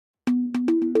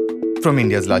From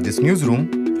India's largest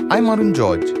newsroom, I'm Arun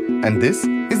George, and this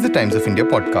is the Times of India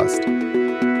podcast.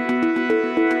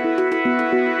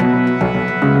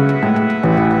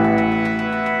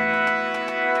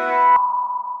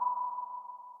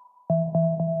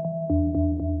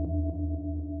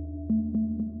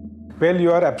 Well,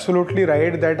 you are absolutely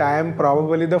right that I am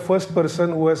probably the first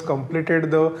person who has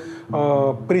completed the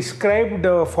prescribed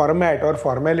format or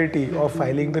formality of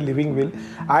filing the living will.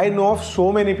 I know of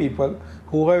so many people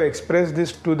who have expressed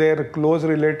this to their close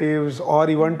relatives or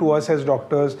even to us as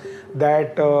doctors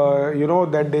that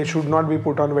that they should not be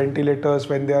put on ventilators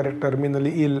when they are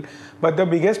terminally ill. But the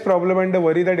biggest problem and the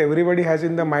worry that everybody has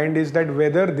in the mind is that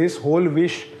whether this whole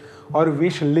wish or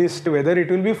wish list, whether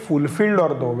it will be fulfilled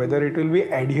or no, whether it will be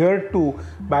adhered to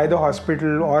by the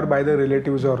hospital or by the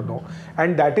relatives or no.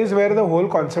 And that is where the whole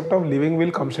concept of living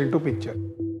will comes into picture.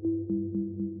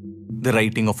 The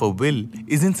writing of a will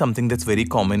isn't something that's very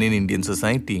common in Indian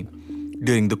society.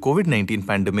 During the COVID-19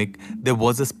 pandemic, there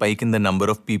was a spike in the number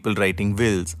of people writing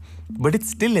wills, but it's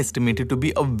still estimated to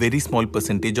be a very small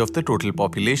percentage of the total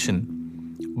population.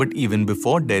 But even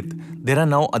before death, there are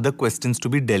now other questions to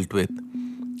be dealt with.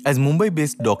 As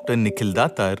Mumbai-based Dr. Nikhil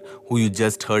Datar, who you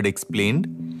just heard explained,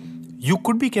 you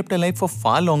could be kept alive for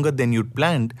far longer than you'd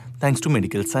planned thanks to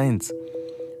medical science.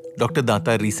 Dr.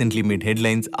 Datar recently made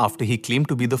headlines after he claimed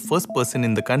to be the first person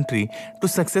in the country to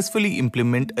successfully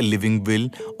implement a living will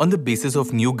on the basis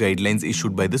of new guidelines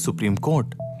issued by the Supreme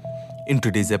Court. In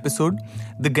today's episode,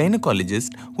 the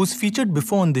gynecologist, who's featured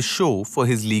before on this show for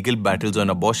his legal battles on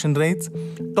abortion rights,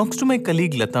 talks to my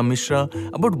colleague Lata Mishra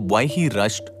about why he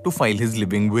rushed to file his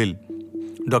living will.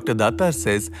 Dr. Datar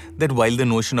says that while the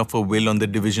notion of a will on the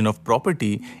division of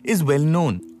property is well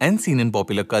known and seen in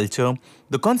popular culture,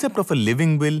 the concept of a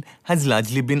living will has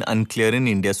largely been unclear in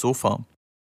India so far.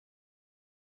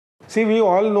 See, we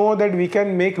all know that we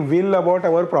can make will about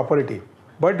our property,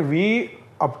 but we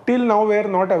up till now we are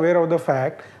not aware of the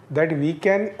fact that we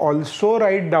can also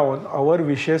write down our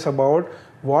wishes about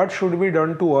what should be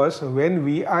done to us when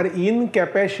we are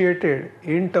incapacitated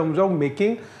in terms of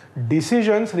making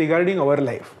decisions regarding our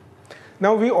life.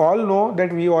 Now we all know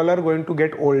that we all are going to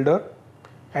get older,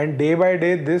 and day by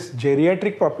day this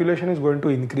geriatric population is going to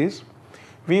increase.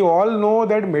 We all know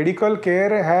that medical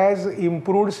care has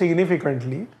improved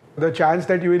significantly. The chance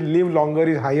that you will live longer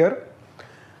is higher.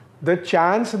 The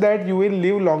chance that you will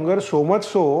live longer so much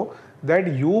so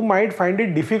that you might find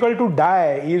it difficult to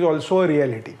die is also a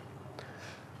reality.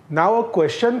 Now a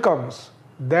question comes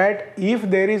that if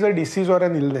there is a disease or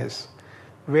an illness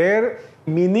where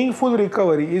meaningful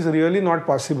recovery is really not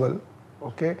possible,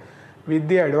 okay, with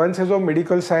the advances of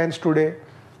medical science today,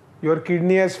 your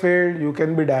kidney has failed, you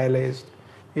can be dialyzed.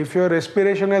 If your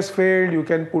respiration has failed, you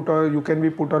can be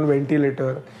put on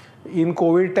ventilator. In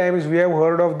COVID times, we have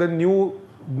heard of the new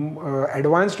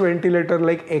advanced ventilator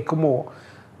like ECMO.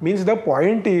 Means the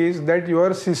point is that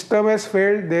your system has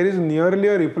failed, there is nearly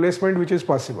a replacement which is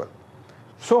possible.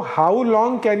 So how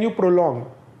long can you prolong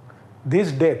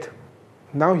this death?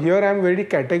 Now here I am very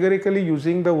categorically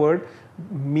using the word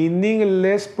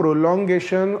meaningless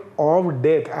prolongation of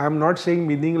death. I am not saying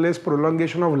meaningless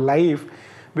prolongation of life,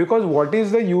 because what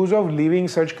is the use of living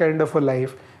such kind of a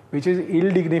life which is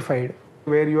ill-dignified,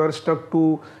 where you are stuck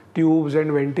to tubes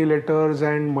and ventilators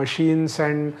and machines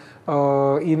and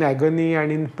in agony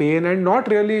and in pain and not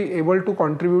really able to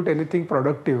contribute anything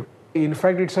productive. In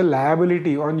fact, it's a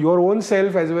liability on your own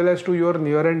self as well as to your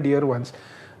near and dear ones.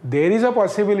 There is a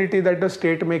possibility that the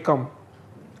state may come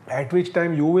at which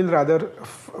time you will rather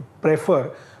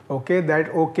prefer,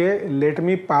 let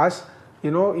me pass,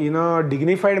 in a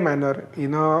dignified manner,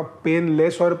 in a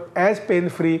painless or as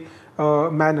pain-free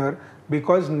manner,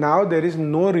 because now there is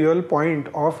no real point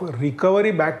of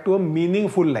recovery back to a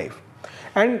meaningful life.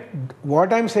 And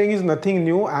what I'm saying is nothing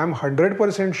new. I'm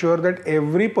 100% sure that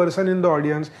every person in the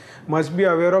audience must be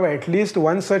aware of at least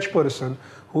one such person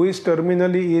who is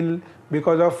terminally ill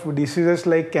because of diseases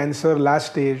like cancer,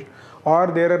 last stage, or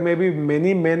there are maybe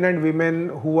many men and women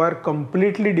who are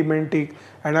completely dementic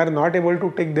and are not able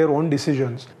to take their own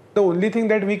decisions. The only thing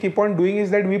that we keep on doing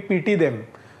is that we pity them.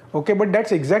 Okay, but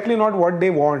that's exactly not what they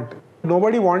want.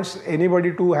 Nobody wants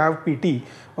anybody to have pity.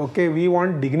 Okay, we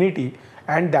want dignity,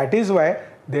 and that is why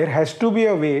there has to be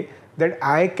a way that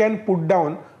I can put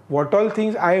down what all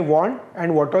things I want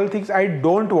and what all things I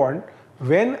don't want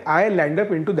when I land up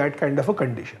into that kind of a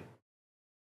condition.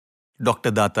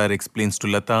 Dr. Datar explains to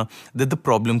Lata that the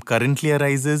problem currently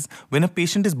arises when a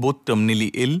patient is both terminally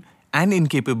ill and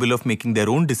incapable of making their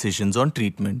own decisions on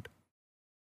treatment.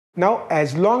 Now,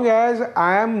 as long as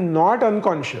I am not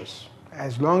unconscious,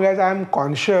 as long as I am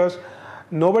conscious,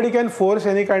 nobody can force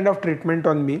any kind of treatment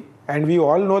on me. And we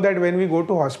all know that when we go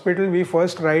to hospital, we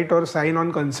first write or sign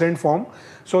on consent form.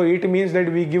 So it means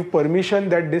that we give permission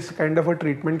that this kind of a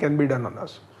treatment can be done on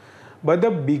us. But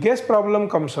the biggest problem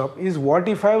comes up is, what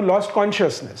if I have lost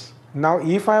consciousness? Now,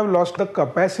 if I have lost the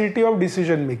capacity of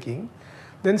decision making,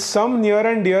 then some near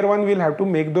and dear one will have to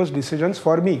make those decisions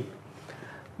for me.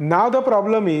 Now the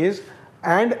problem is,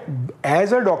 and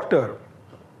as a doctor,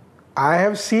 I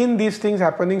have seen these things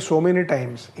happening so many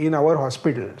times in our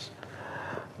hospitals,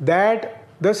 that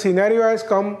the scenario has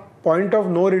come, point of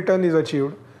no return is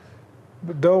achieved,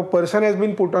 the person has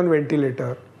been put on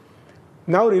ventilator.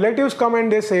 Now relatives come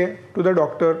and they say to the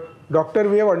doctor, "Doctor,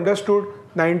 we have understood,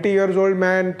 90 years old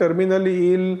man, terminally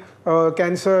ill,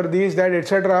 cancer, this, that,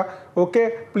 etc. Okay,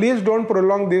 please don't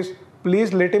prolong this.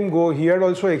 Please let him go. He had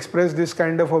also expressed this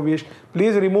kind of a wish.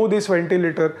 Please remove this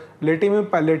ventilator. Let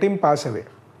him pass away."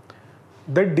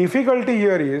 The difficulty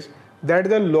here is that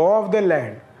the law of the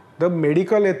land, the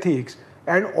medical ethics,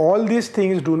 and all these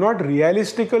things do not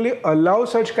realistically allow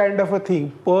such kind of a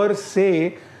thing per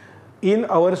se in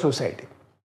our society.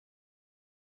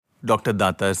 Dr.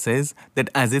 Datar says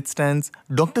that as it stands,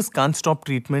 doctors can't stop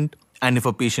treatment, and if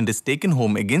a patient is taken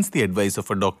home against the advice of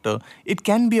a doctor, it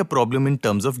can be a problem in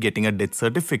terms of getting a death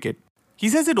certificate. He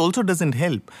says it also doesn't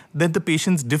help that the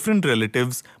patient's different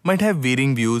relatives might have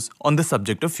varying views on the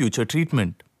subject of future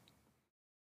treatment.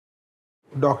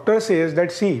 Doctor says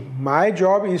that, see, my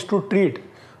job is to treat.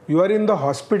 You are in the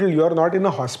hospital, you are not in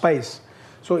a hospice.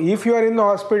 So if you are in the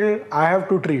hospital, I have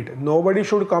to treat. Nobody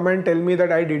should come and tell me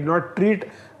that I did not treat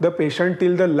the patient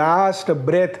till the last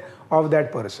breath of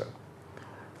that person.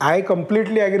 I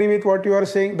completely agree with what you are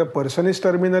saying. The person is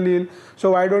terminally ill.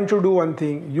 So why don't you do one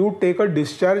thing? You take a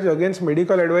discharge against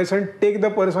medical advice and take the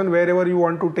person wherever you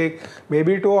want to take,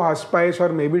 maybe to a hospice or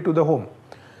maybe to the home.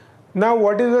 Now,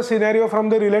 what is the scenario from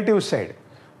the relative side?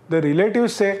 The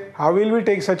relatives say, how will we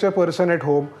take such a person at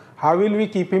home? How will we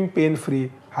keep him pain-free?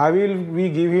 How will we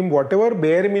give him whatever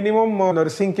bare minimum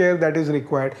nursing care that is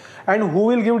required? And who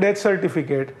will give death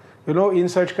certificate, in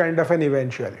such kind of an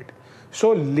eventuality?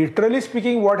 So literally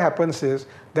speaking, what happens is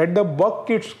that the buck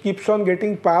keeps on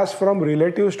getting passed from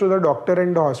relatives to the doctor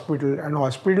and the hospital, and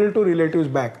hospital to relatives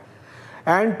back.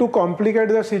 And to complicate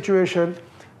the situation,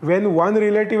 when one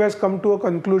relative has come to a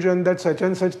conclusion that such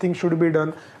and such thing should be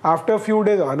done, after a few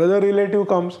days another relative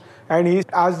comes and he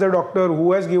asks the doctor,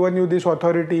 who has given you this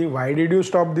authority? Why did you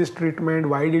stop this treatment?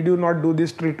 Why did you not do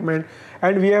this treatment?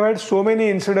 And we have had so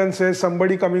many incidences,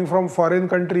 somebody coming from foreign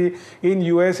country, in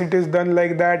US it is done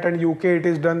like that, and UK it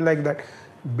is done like that.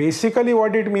 Basically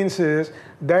what it means is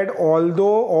that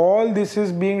although all this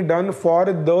is being done for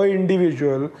the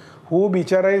individual, who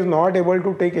bichara is not able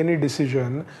to take any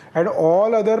decision, and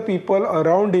all other people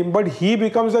around him, but he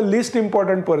becomes the least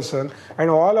important person and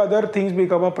all other things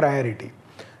become a priority.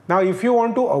 Now, if you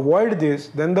want to avoid this,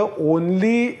 then the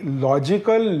only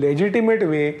logical, legitimate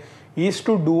way is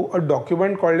to do a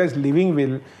document called as living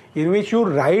will, in which you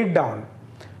write down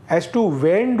as to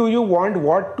when do you want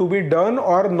what to be done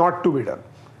or not to be done.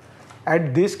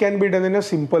 And this can be done in a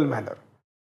simple manner.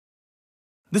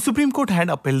 The Supreme Court had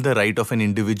upheld the right of an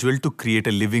individual to create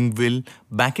a living will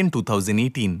back in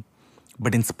 2018.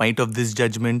 But in spite of this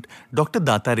judgment, Dr.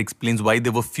 Datar explains why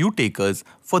there were few takers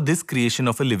for this creation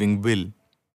of a living will.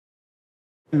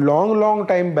 Long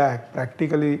time back,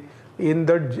 practically, in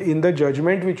the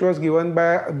judgment which was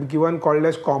given called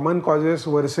as Common Causes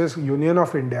versus Union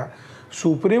of India,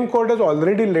 Supreme Court has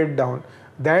already laid down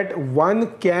that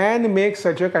one can make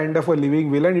such a kind of a living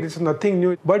will, and it is nothing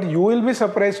new. But you will be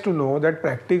surprised to know that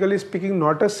practically speaking,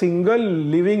 not a single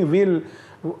living will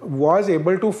was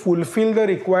able to fulfill the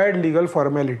required legal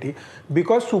formality,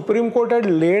 because Supreme Court had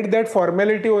laid that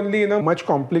formality only in a much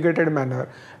complicated manner,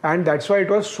 and that's why it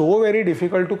was so very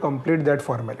difficult to complete that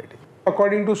formality.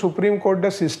 According to Supreme Court, the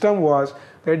system was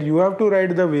that you have to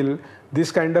write the will,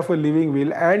 this kind of a living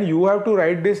will, and you have to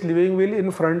write this living will in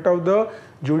front of the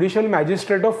judicial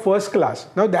magistrate of first class.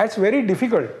 Now that's very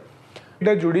difficult.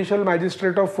 The judicial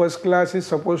magistrate of first class is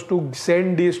supposed to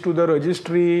send this to the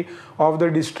registry of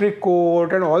the district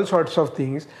court and all sorts of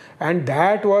things, and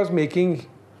that was making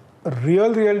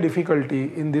real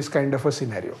difficulty in this kind of a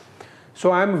scenario.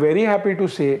 So I am very happy to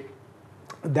say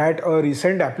that a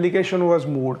recent application was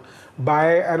moved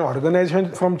by an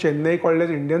organization from Chennai called as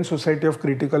Indian Society of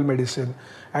Critical Medicine,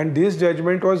 and this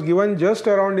judgment was given just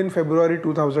around in February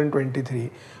 2023,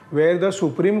 where the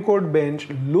Supreme Court bench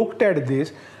looked at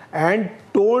this and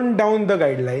toned down the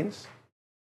guidelines.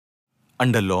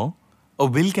 Under law, a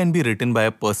will can be written by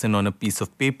a person on a piece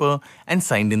of paper and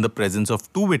signed in the presence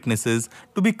of two witnesses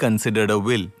to be considered a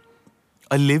will.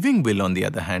 A living will, on the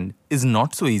other hand, is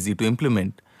not so easy to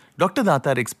implement. Dr.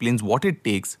 Datar explains what it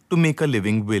takes to make a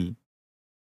living will.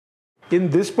 In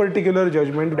this particular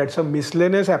judgment, that's a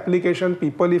miscellaneous application.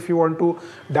 People, if you want to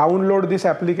download this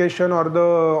application or the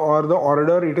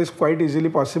order, it is quite easily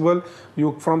possible.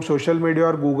 You from social media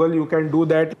or Google, you can do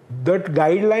that. The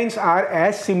guidelines are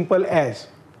as simple as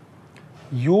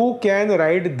you can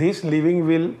write this living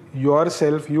will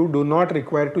yourself. You do not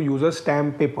require to use a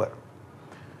stamp paper.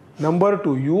 Number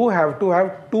two, you have to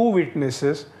have two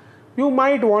witnesses. You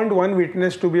might want one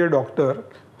witness to be a doctor,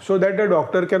 so that the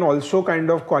doctor can also kind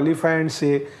of qualify and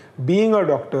say, being a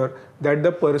doctor, that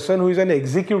the person who is an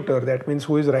executor, that means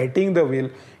who is writing the will,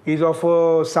 is of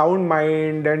a sound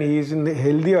mind and he is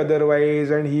healthy otherwise,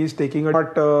 and he is taking a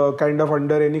not kind of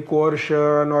under any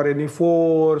coercion or any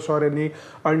force or any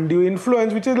undue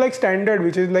influence, which is like standard,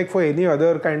 which is like for any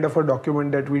other kind of a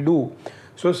document that we do.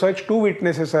 So such two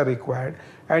witnesses are required,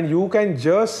 and you can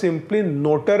just simply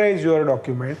notarize your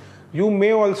document. You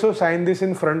may also sign this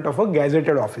in front of a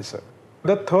gazetted officer.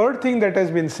 The third thing that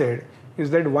has been said is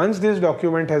that once this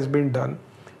document has been done,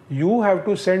 you have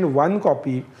to send one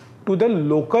copy to the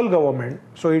local government.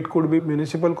 So it could be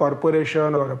municipal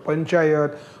corporation or a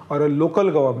panchayat or a local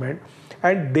government,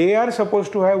 and they are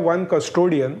supposed to have one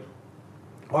custodian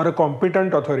or a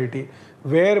competent authority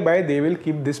whereby they will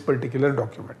keep this particular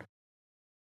document.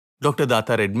 Dr.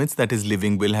 Datar admits that his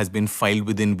living will has been filed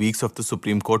within weeks of the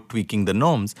Supreme Court tweaking the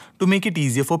norms to make it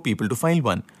easier for people to file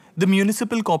one. The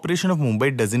Municipal Corporation of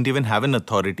Mumbai doesn't even have an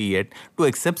authority yet to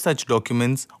accept such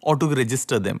documents or to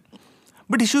register them.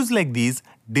 But issues like these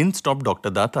didn't stop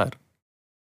Dr. Datar.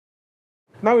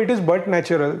 Now it is but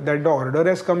natural that the order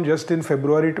has come just in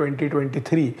February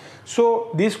 2023. So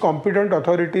these competent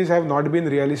authorities have not been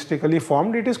realistically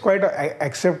formed. It is quite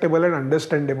acceptable and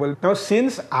understandable. Now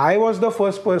since I was the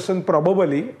first person,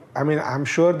 probably, I mean I'm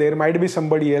sure there might be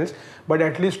somebody else, but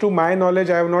at least to my knowledge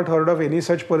I have not heard of any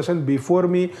such person before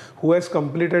me who has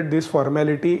completed this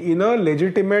formality in a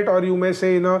legitimate, or you may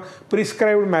say in a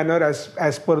prescribed manner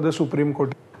as per the Supreme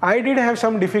Court. I did have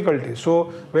some difficulties. So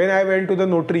when I went to the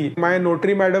notary, my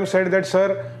notary madam said that,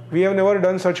 sir, we have never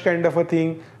done such kind of a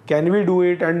thing. Can we do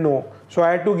it? And no. So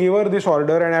I had to give her this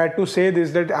order and I had to say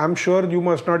this, that I'm sure you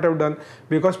must not have done,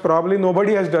 because probably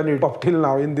nobody has done it up till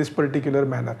now in this particular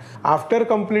manner. After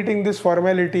completing this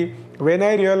formality, when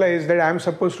I realized that I'm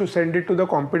supposed to send it to the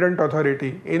competent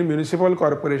authority in municipal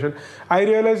corporation, I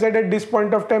realized that at this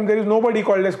point of time there is nobody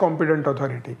called as competent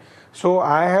authority. So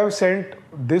I have sent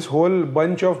this whole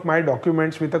bunch of my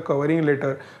documents with a covering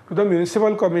letter to the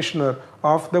municipal commissioner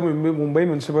of the Mumbai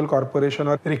Municipal Corporation,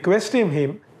 or requesting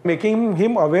him, making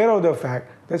him aware of the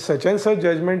fact that such and such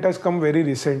judgment has come very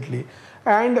recently.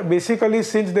 And basically,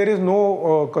 since there is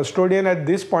no custodian at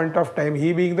this point of time,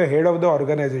 he being the head of the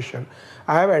organization,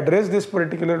 I have addressed this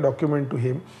particular document to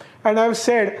him, and I have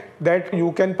said that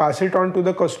you can pass it on to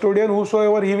the custodian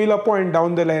whosoever he will appoint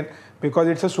down the line, because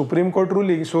it's a Supreme Court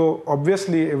ruling. So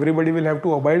obviously everybody will have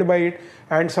to abide by it,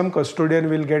 and some custodian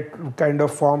will get kind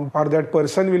of formed, or that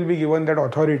person will be given that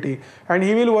authority, and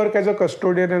he will work as a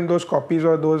custodian, and those copies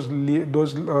or those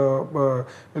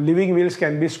living wills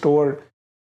can be stored.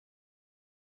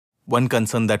 One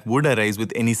concern that would arise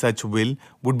with any such will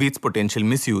would be its potential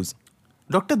misuse.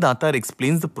 Dr. Datar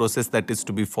explains the process that is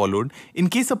to be followed in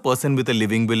case a person with a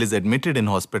living will is admitted in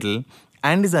hospital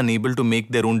and is unable to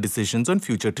make their own decisions on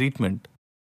future treatment.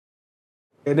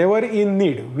 Whenever in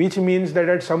need, which means that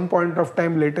at some point of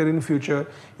time later in future,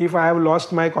 if I have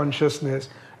lost my consciousness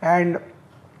and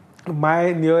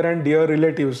my near and dear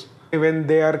relatives, when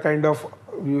they are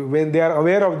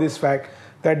aware of this fact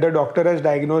that the doctor has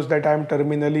diagnosed that I am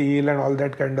terminally ill and all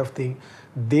that kind of thing,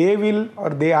 they will, or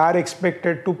they are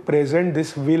expected to present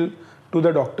this will to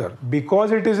the doctor.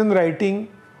 Because it is in writing,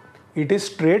 it is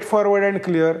straightforward and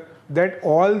clear that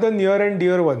all the near and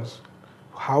dear ones,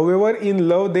 however in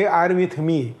love they are with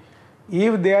me,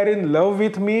 if they are in love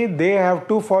with me, they have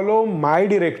to follow my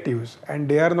directives, and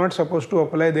they are not supposed to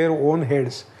apply their own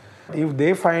heads. If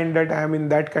they find that I am in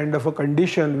that kind of a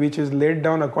condition which is laid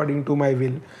down according to my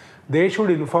will, they should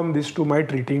inform this to my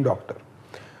treating doctor.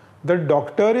 The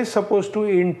doctor is supposed to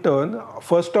in turn,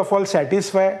 first of all,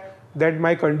 satisfy that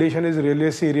my condition is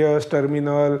really serious,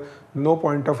 terminal, no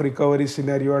point of recovery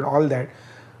scenario and all that.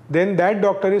 Then that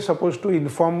doctor is supposed to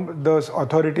inform the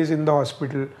authorities in the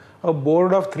hospital. A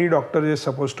board of 3 doctors is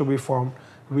supposed to be formed.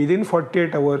 Within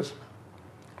 48 hours,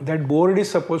 that board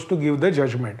is supposed to give the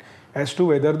judgment as to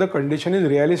whether the condition is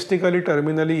realistically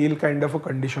terminally ill kind of a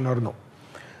condition or no.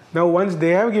 Now, once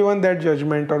they have given that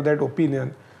judgment or that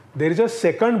opinion, there is a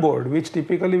second board which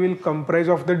typically will comprise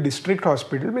of the district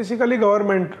hospital, basically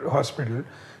government hospital,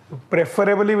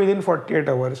 preferably within 48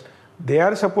 hours. They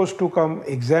are supposed to come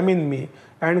examine me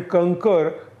and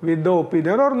concur with the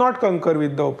opinion or not concur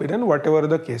with the opinion, whatever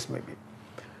the case may be.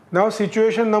 Now,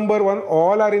 situation number one,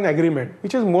 all are in agreement,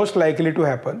 which is most likely to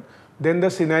happen. Then the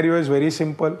scenario is very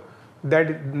simple,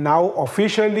 that now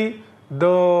officially the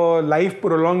life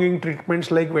prolonging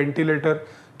treatments like ventilator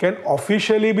can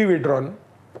officially be withdrawn,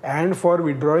 and for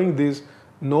withdrawing this,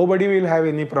 nobody will have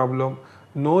any problem.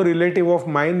 No relative of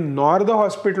mine nor the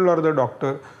hospital or the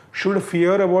doctor should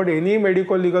fear about any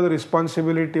medical legal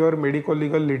responsibility or medical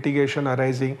legal litigation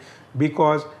arising,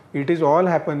 because it is all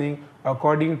happening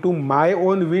according to my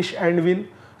own wish and will.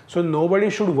 So nobody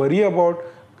should worry about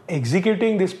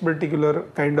executing this particular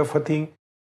kind of a thing.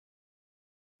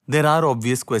 There are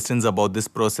obvious questions about this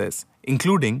process,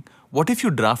 including what if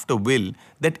you draft a will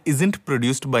that isn't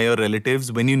produced by your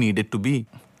relatives when you need it to be?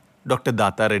 Dr.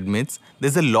 Datar admits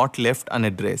there's a lot left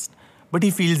unaddressed, but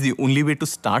he feels the only way to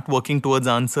start working towards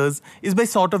answers is by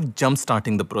sort of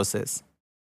jump-starting the process.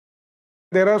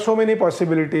 There are so many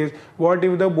possibilities. What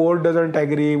if the board doesn't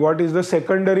agree? What if the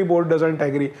secondary board doesn't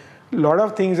agree? A lot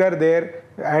of things are there,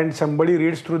 and somebody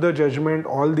reads through the judgment,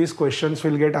 all these questions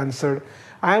will get answered.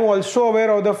 I am also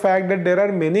aware of the fact that there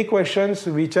are many questions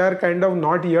which are kind of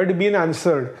not yet been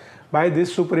answered by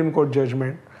this Supreme Court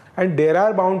judgment. And there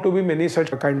are bound to be many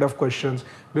such kind of questions,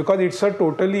 because it's a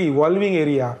totally evolving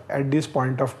area at this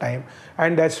point of time.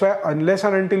 And that's why unless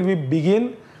and until we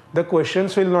begin, the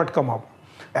questions will not come up.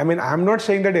 I mean, I'm not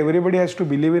saying that everybody has to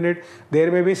believe in it.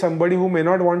 There may be somebody who may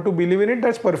not want to believe in it.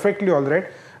 That's perfectly all right.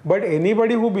 But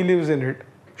anybody who believes in it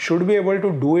should be able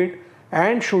to do it,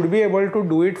 and should be able to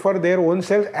do it for their own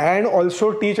self, and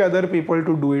also teach other people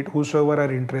to do it, whosoever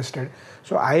are interested.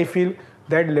 So I feel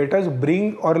that let us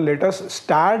bring, or let us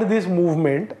start this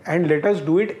movement, and let us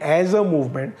do it as a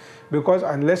movement, because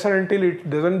unless and until it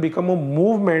doesn't become a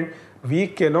movement, we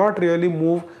cannot really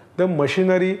move the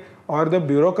machinery or the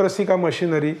bureaucracy ka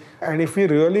machinery. And if we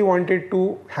really want it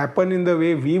to happen in the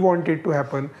way we want it to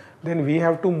happen, then we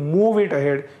have to move it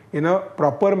ahead in a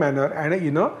proper manner and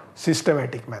in a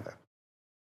systematic manner.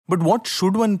 But what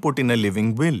should one put in a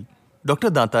living will? Dr.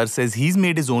 Datar says he's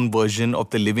made his own version of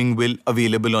the living will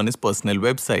available on his personal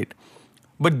website.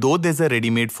 But though there's a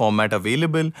ready-made format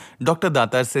available, Dr.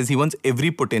 Datar says he wants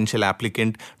every potential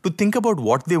applicant to think about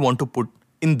what they want to put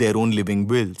in their own living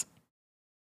wills.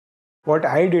 What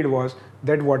I did was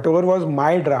that whatever was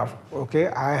my draft, okay,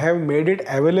 I have made it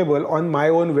available on my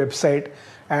own website,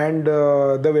 and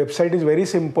the website is very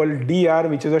simple, DR,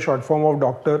 which is a short form of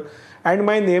doctor, and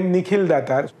my name Nikhil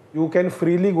Datar. You can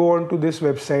freely go onto this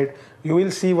website. You will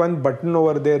see one button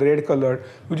over there, red colored.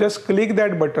 You just click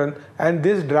that button, and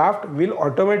this draft will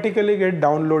automatically get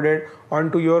downloaded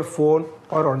onto your phone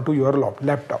or onto your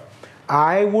laptop.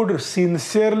 I would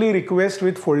sincerely request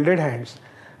with folded hands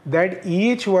that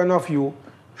each one of you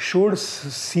should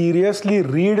seriously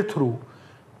read through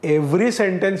every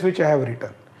sentence which I have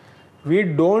written. We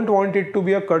don't want it to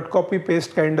be a cut, copy,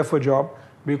 paste kind of a job,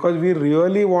 because we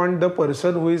really want the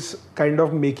person who is kind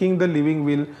of making the living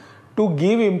will to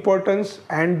give importance,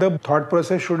 and the thought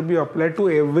process should be applied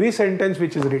to every sentence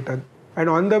which is written. And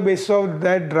on the basis of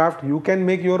that draft, you can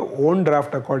make your own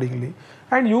draft accordingly,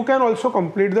 and you can also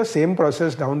complete the same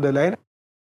process down the line.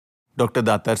 Dr.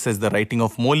 Datar says the writing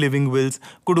of more living wills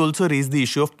could also raise the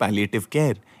issue of palliative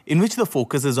care, in which the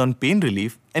focus is on pain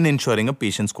relief and ensuring a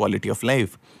patient's quality of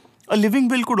life. A living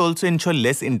will could also ensure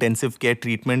less intensive care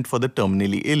treatment for the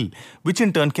terminally ill, which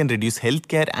in turn can reduce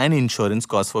healthcare and insurance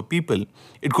costs for people.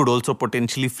 It could also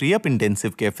potentially free up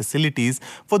intensive care facilities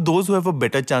for those who have a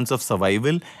better chance of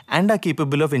survival and are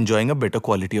capable of enjoying a better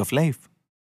quality of life.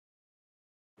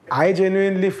 I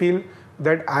genuinely feel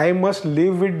that I must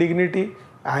live with dignity,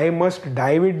 I must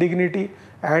die with dignity,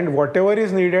 and whatever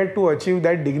is needed to achieve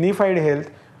that dignified health,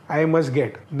 I must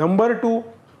get. Number two,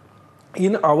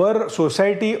 in our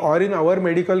society or in our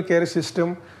medical care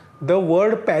system, the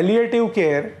word palliative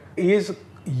care is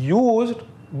used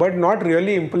but not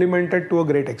really implemented to a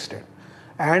great extent.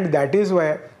 And that is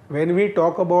why when we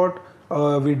talk about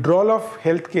withdrawal of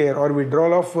healthcare or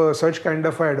withdrawal of such kind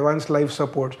of advanced life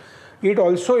supports, it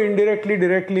also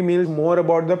directly means more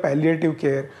about the palliative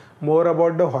care, more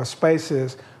about the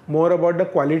hospices, more about the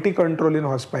quality control in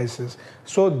hospices.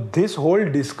 So this whole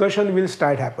discussion will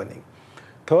start happening.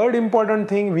 Third important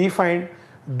thing, we find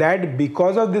that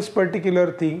because of this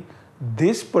particular thing,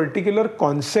 this particular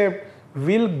concept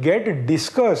will get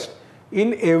discussed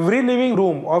in every living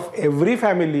room of every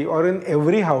family or in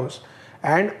every house.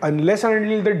 And unless and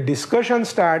until the discussion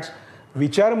starts,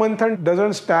 Vichar Manthan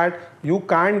doesn't start, you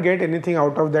can't get anything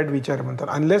out of that Vichar Manthan.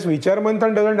 Unless Vichar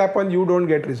Manthan doesn't happen, you don't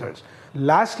get results.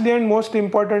 Lastly and most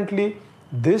importantly,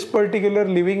 this particular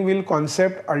living will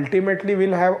concept ultimately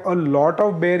will have a lot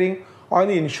of bearing on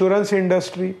insurance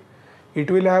industry. It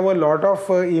will have a lot of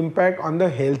impact on the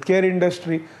healthcare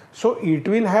industry. So it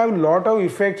will have lot of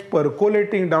effects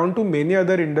percolating down to many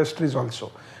other industries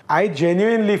also. I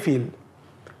genuinely feel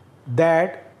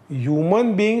that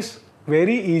human beings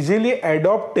very easily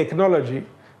adopt technology,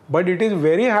 but it is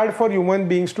very hard for human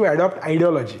beings to adopt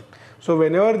ideology. So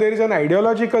whenever there is an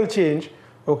ideological change,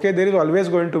 okay, there is always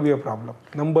going to be a problem,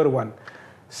 number one.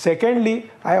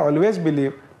 Secondly, I always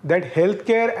believe that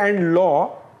healthcare and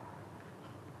law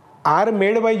are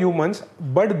made by humans,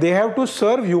 but they have to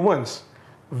serve humans.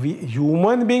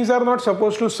 Human beings are not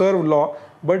supposed to serve law,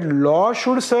 but law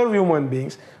should serve human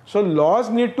beings. So laws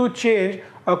need to change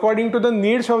according to the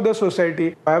needs of the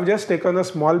society. I have just taken a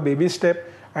small baby step,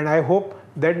 and I hope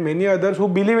that many others who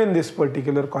believe in this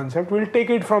particular concept will take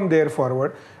it from there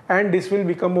forward, and this will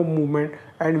become a movement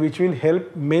and which will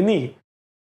help many.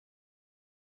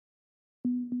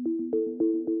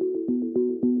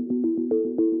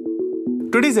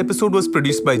 Today's episode was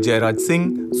produced by Jairaj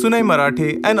Singh, Sunay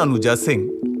Marathe, and Anuja Singh.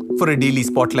 For a daily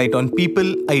spotlight on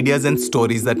people, ideas, and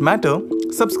stories that matter,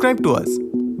 subscribe to us.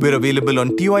 We're available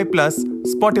on TOI Plus,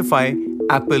 Spotify,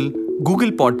 Apple,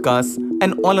 Google Podcasts,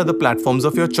 and all other platforms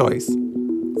of your choice.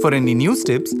 For any news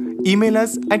tips, email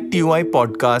us at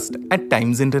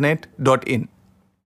toipodcast@timesinternet.in.